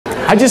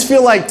I just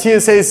feel like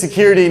TSA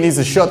security needs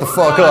to shut the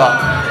fuck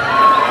up.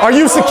 Are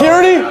you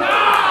security?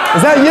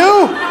 Is that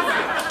you?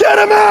 Get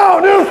him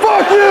out, dude,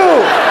 fuck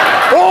you!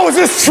 Oh, is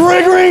this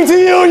triggering to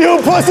you, you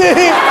pussy?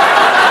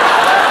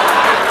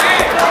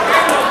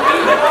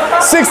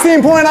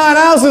 16.9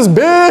 ounces,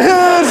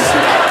 bitch!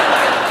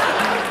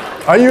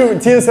 Are you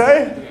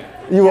TSA?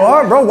 You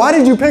are? Bro, why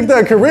did you pick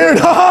that career,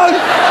 dog?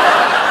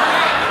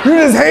 You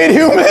just hate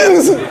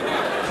humans?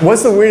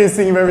 What's the weirdest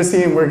thing you've ever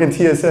seen working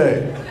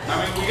TSA?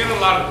 I mean, we get a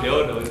lot of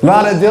dildos. A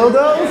lot of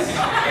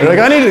dildos? You're like,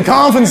 I need to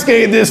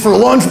confiscate this for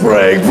lunch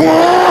break.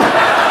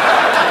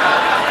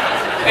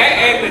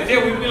 And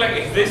legit, we'd be like,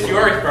 is this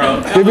yours,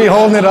 bro? You'd be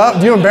holding it up.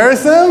 Do you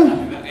embarrass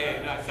them? No,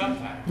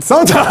 sometimes.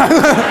 Sometimes.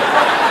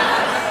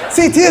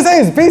 See, TSA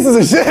is pieces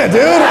of shit,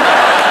 dude.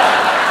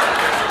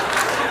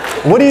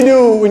 What do you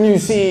do when you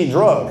see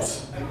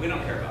drugs? We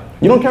don't care about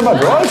it. You don't care about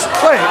drugs?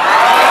 Wait.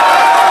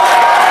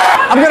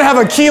 I'm gonna have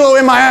a kilo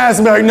in my ass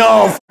and be like,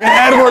 no,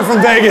 Edward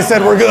from Vegas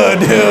said we're good,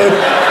 dude.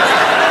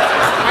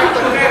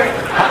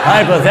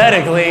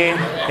 Hypothetically,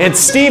 it's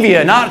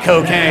stevia, not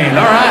cocaine.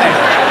 All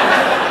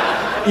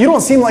right. You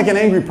don't seem like an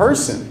angry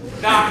person.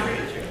 Nah, I'm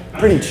pretty chill.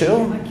 Pretty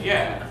chill?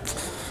 Yeah.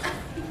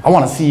 I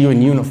want to see you in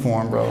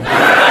uniform, bro.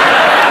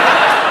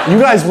 You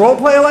guys role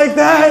play like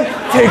that?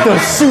 Take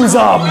those shoes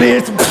off,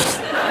 bitch.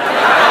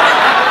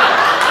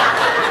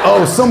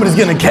 Oh, somebody's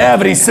getting a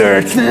cavity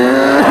search.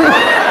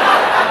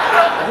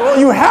 Well,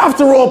 you have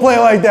to role play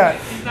like that.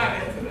 She's not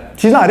into that.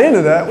 She's not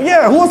into that?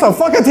 Yeah, who wants to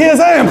fuck a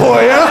TSA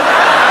employee, yeah?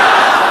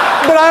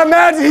 But I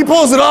imagine he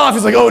pulls it off.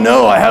 He's like, oh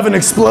no, I have an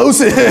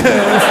explosive.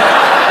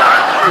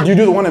 Did you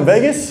do the one in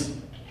Vegas?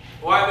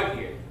 Well, I live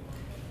here.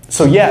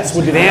 So yes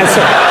would be the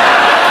answer.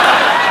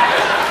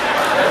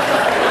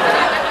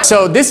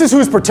 So this is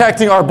who's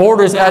protecting our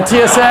borders at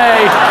TSA.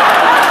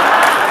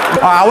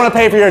 I want to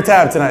pay for your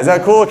tab tonight. Is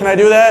that cool? Can I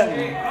do that?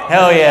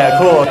 Hell yeah,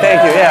 cool.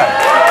 Thank you,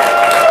 yeah.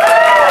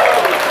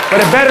 But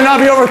it better not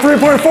be over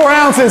 3.4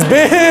 ounces,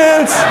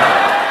 bitch.